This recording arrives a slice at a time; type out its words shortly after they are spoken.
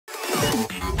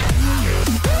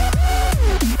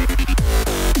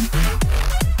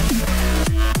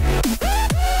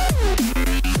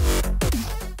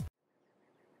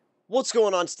What's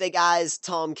going on today, guys?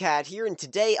 Tomcat here, and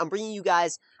today I'm bringing you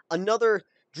guys another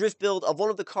drift build of one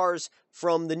of the cars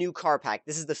from the new car pack.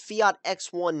 This is the Fiat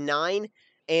X19,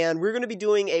 and we're going to be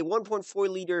doing a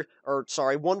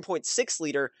 1.6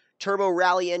 liter turbo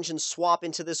rally engine swap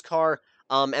into this car,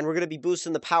 and we're going to be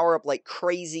boosting the power up like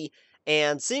crazy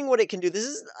and seeing what it can do. This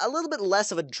is a little bit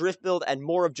less of a drift build and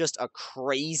more of just a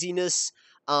craziness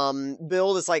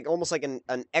build. It's like almost like an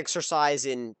exercise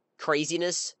in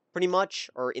craziness, pretty much,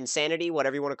 or insanity,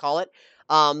 whatever you want to call it.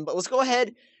 But let's go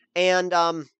ahead and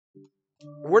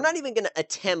we're not even going to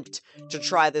attempt to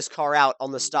try this car out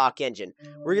on the stock engine.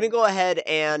 We're going to go ahead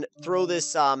and throw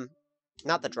this, not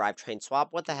the drivetrain swap,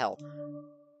 what the hell?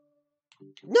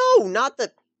 No, not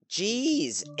the,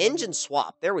 jeez, engine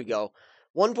swap, there we go.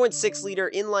 1.6 liter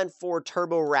inline-4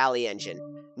 turbo rally engine.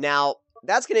 Now,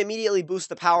 that's going to immediately boost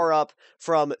the power up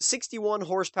from 61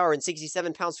 horsepower and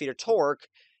 67 pounds-feet of torque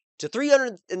to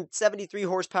 373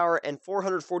 horsepower and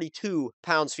 442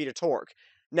 pounds-feet of torque.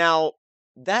 Now,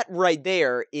 that right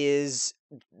there is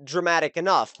dramatic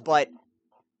enough, but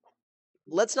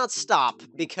let's not stop,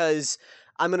 because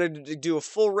I'm going to do a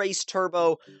full race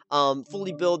turbo,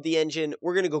 fully build the engine.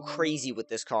 We're going to go crazy with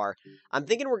this car. I'm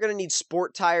thinking we're going to need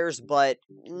sport tires, but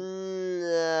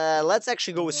let's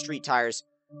actually go with street tires.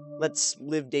 Let's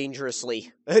live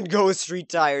dangerously and go with street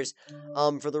tires.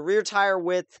 For the rear tire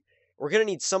width, we're going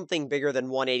to need something bigger than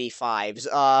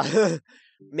 185s.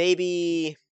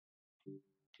 Maybe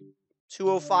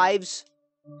 205s.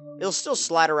 It'll still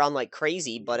slide around like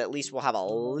crazy, but at least we'll have a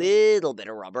little bit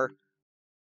of rubber.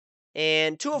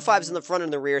 And 205s in the front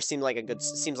and the rear seems like a good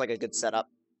setup.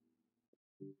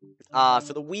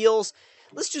 For the wheels,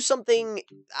 let's do something,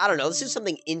 I don't know, let's do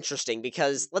something interesting,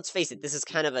 because, let's face it, this is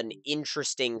kind of an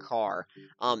interesting car.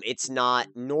 It's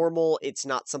not normal, it's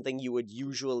not something you would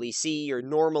usually see or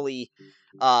normally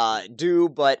do,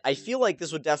 but I feel like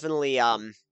this would definitely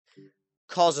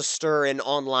cause a stir in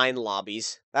online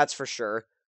lobbies, that's for sure.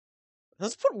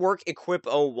 Let's put work equip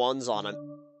 01s on it.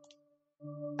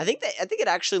 I think it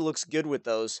actually looks good with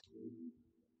those.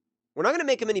 We're not going to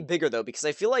make them any bigger, though, because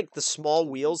I feel like the small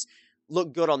wheels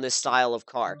look good on this style of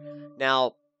car.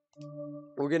 Now,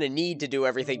 we're going to need to do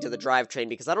everything to the drivetrain,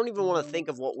 because I don't even want to think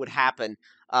of what would happen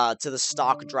to the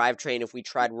stock drivetrain if we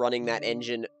tried running that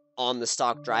engine on the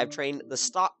stock drivetrain. The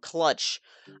stock clutch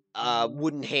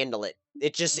wouldn't handle it.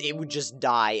 It would just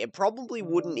die. It probably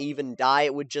wouldn't even die.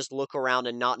 It would just look around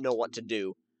and not know what to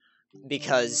do,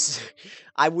 because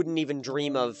I wouldn't even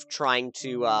dream of trying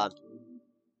to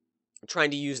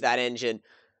use that engine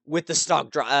with the stock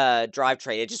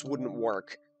drivetrain. It just wouldn't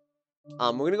work.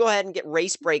 We're going to go ahead and get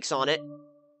race brakes on it,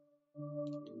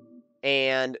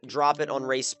 and drop it on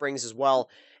race springs as well.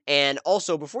 And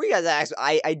also, before you guys ask,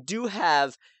 I do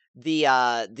have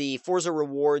the Forza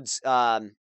rewards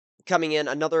coming in.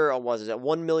 Another, what was it,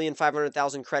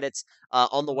 1,500,000 credits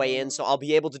on the way in, so I'll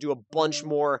be able to do a bunch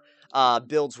more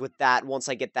builds with that once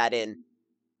I get that in.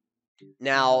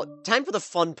 Now, time for the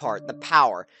fun part, the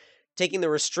power. Taking the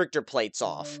restrictor plates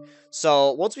off.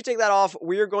 So, once we take that off,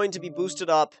 we are going to be boosted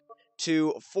up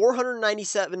to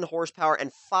 497 horsepower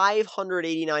and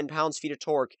 589 pounds-feet of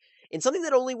torque in something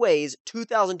that only weighs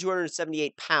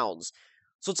 2,278 pounds.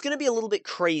 So, it's going to be a little bit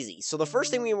crazy. So, the first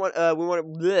thing we're going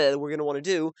to want to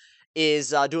do is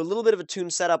do a little bit of a tune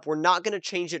setup. We're not going to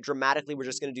change it dramatically. We're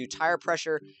just going to do tire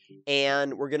pressure,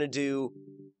 and we're going to do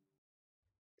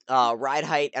ride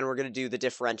height, and we're going to do the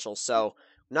differential. So,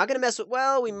 we're not going to mess with,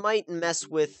 well, we might mess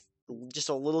with just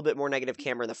a little bit more negative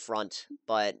camera in the front,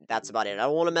 but that's about it. I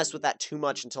don't want to mess with that too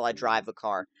much until I drive the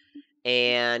car.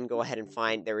 And go ahead and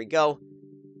find, there we go.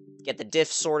 Get the diff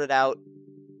sorted out,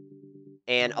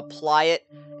 and apply it.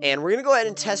 And we're going to go ahead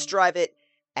and test drive it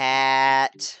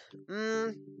at,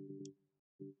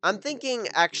 I'm thinking,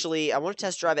 actually, I want to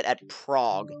test drive it at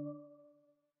Prague,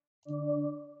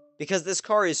 because this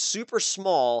car is super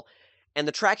small, and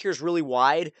the track here is really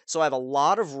wide, so I have a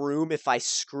lot of room if I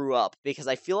screw up, because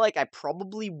I feel like I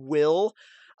probably will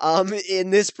in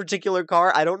this particular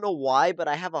car. I don't know why, but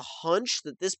I have a hunch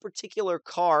that this particular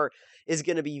car is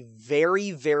going to be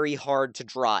very, very hard to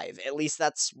drive. At least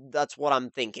that's what I'm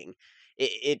thinking.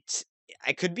 I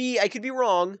could be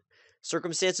wrong.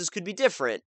 Circumstances could be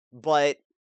different, but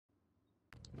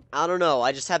I don't know.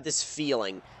 I just have this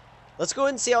feeling. Let's go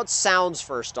ahead and see how it sounds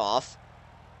first off.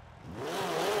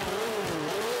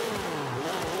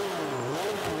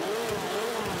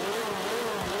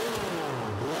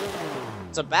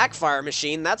 It's a backfire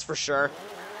machine, that's for sure.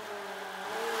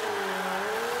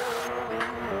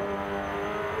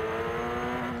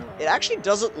 it actually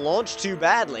doesn't launch too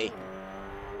badly.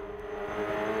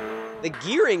 The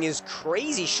gearing is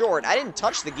crazy short. I didn't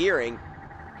touch the gearing,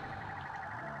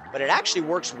 but it actually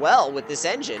works well with this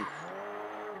engine.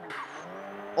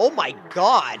 Oh my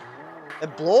god! The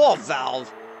blow-off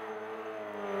valve.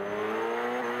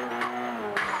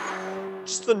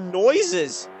 Just the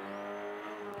noises.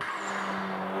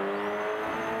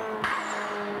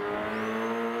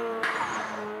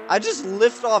 I just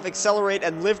lift off, accelerate,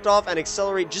 and lift off and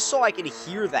accelerate just so I can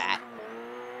hear that.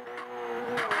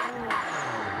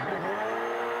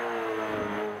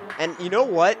 And you know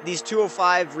what? These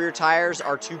 205 rear tires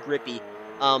are too grippy.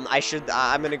 I'm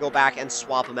gonna go back and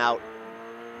swap them out.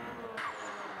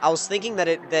 I was thinking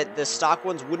that the stock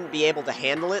ones wouldn't be able to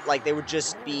handle it, like they would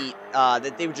just be,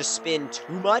 that they would just spin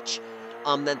too much,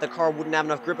 that the car wouldn't have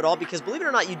enough grip at all, because believe it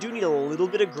or not, you do need a little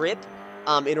bit of grip,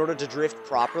 in order to drift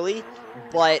properly,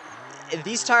 but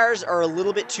these tires are a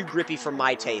little bit too grippy for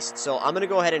my taste, so I'm gonna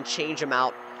go ahead and change them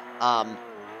out,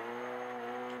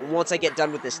 once I get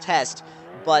done with this test.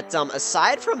 But,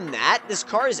 aside from that, this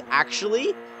car is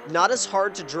actually not as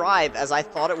hard to drive as I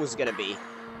thought it was gonna be.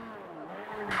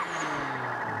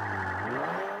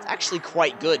 Actually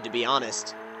quite good, to be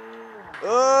honest.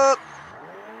 Oh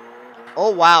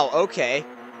wow, okay.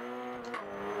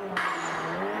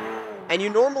 And you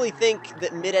normally think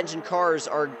that mid-engine cars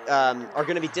are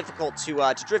going to be difficult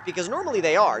to drift, because normally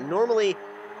they are. Normally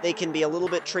they can be a little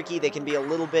bit tricky. They can be a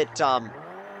little bit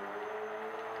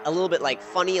like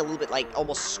funny, a little bit like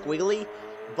almost squiggly.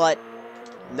 But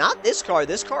not this car.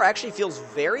 This car actually feels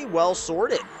very well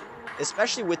sorted.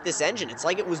 Especially with this engine. It's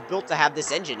like it was built to have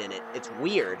this engine in it. It's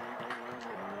weird.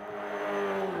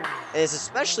 And it's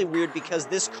especially weird because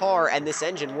this car and this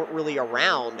engine weren't really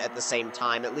around at the same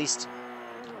time. At least,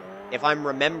 if I'm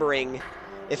remembering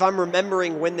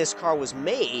when this car was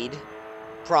made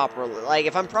properly. Like,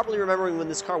 if I'm properly remembering when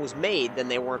this car was made, then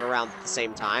they weren't around at the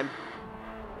same time.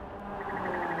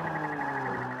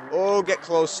 Oh, get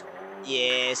close.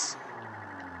 Yes.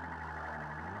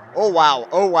 Oh, wow.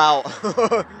 Oh, wow.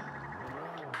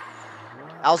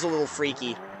 That was a little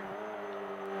freaky.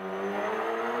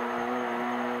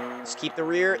 Just keep the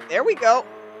rear. There we go.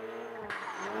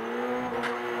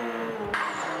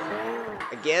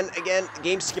 Again, the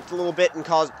game skipped a little bit and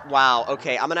caused... Wow,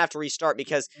 okay, I'm gonna have to restart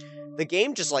because the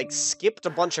game just, like, skipped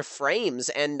a bunch of frames,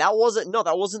 and that wasn't... No,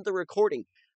 that wasn't the recording.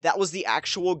 That was the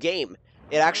actual game.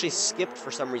 It actually skipped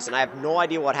for some reason. I have no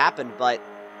idea what happened, but...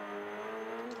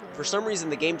 For some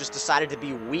reason, the game just decided to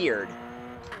be weird.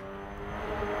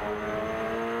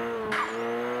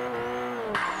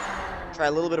 Try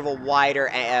a little bit of a wider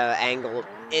angle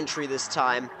entry this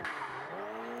time.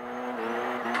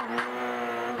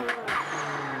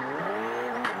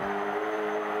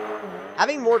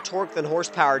 Having more torque than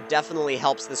horsepower definitely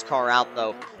helps this car out,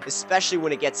 though, especially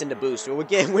when it gets into boost.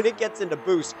 When it gets into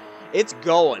boost, it's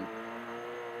going.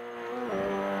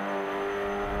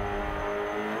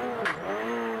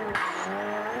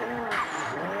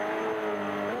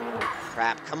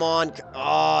 Crap, come on.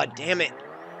 Oh, damn it.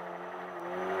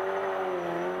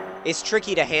 It's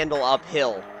tricky to handle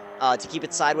uphill. To keep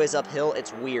it sideways uphill,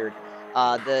 it's weird.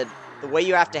 The way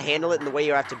you have to handle it and the way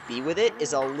you have to be with it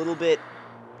is a little bit...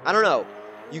 I don't know.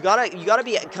 You gotta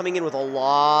be coming in with a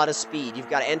lot of speed. You've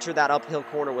got to enter that uphill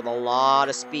corner with a lot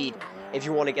of speed if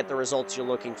you want to get the results you're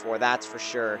looking for. That's for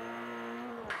sure.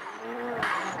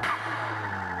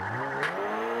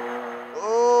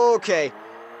 Okay.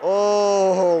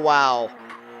 Oh, wow.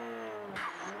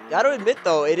 Gotta admit,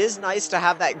 though, it is nice to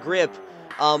have that grip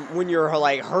when you're,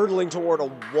 like, hurtling toward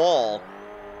a wall.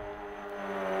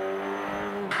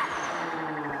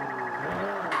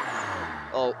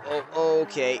 Oh,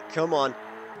 okay, come on.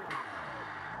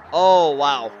 Oh,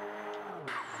 wow.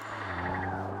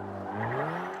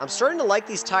 I'm starting to like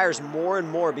these tires more and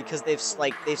more because they've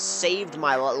saved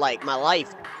my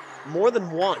life more than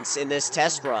once in this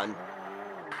test run.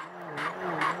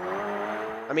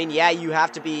 I mean, yeah, you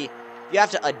have to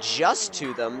adjust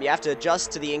to them. You have to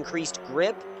adjust to the increased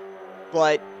grip,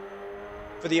 but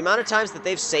for the amount of times that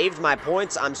they've saved my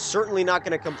points, I'm certainly not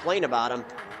going to complain about them.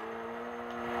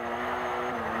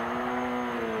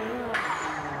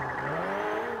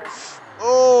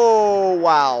 Oh,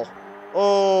 wow.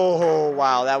 Oh,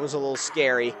 wow, that was a little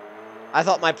scary. I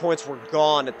thought my points were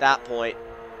gone at that point.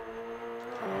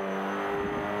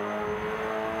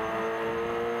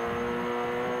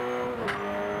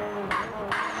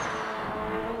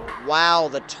 Wow,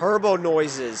 the turbo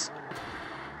noises.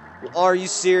 Are you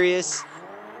serious?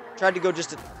 Tried to go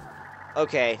just a...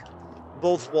 Okay.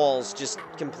 Both walls just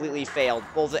completely failed.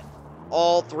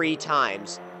 All 3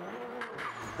 times.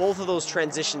 Both of those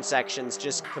transition sections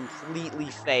just completely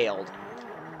failed.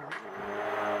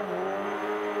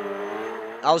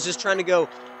 I was just trying to go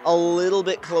a little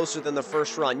bit closer than the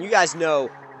first run. You guys know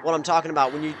what I'm talking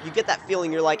about. When you get that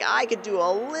feeling, you're like, I could do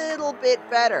a little bit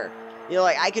better. You know,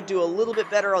 like, I could do a little bit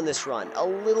better on this run. A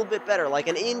little bit better. Like,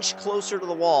 an inch closer to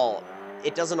the wall.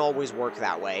 It doesn't always work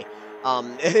that way.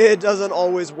 It doesn't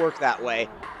always work that way.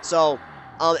 So,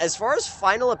 as far as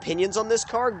final opinions on this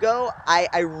car go,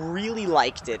 I really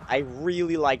liked it. I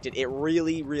really liked it. It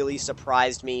really, really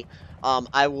surprised me.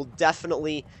 I will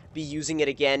definitely be using it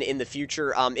again in the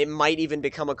future. It might even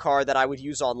become a car that I would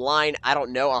use online. I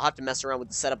don't know. I'll have to mess around with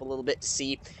the setup a little bit to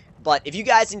see. But if you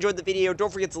guys enjoyed the video,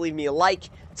 don't forget to leave me a like.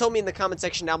 Tell me in the comment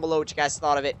section down below what you guys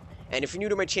thought of it. And if you're new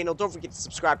to my channel, don't forget to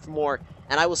subscribe for more.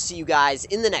 And I will see you guys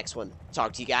in the next one.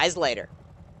 Talk to you guys later.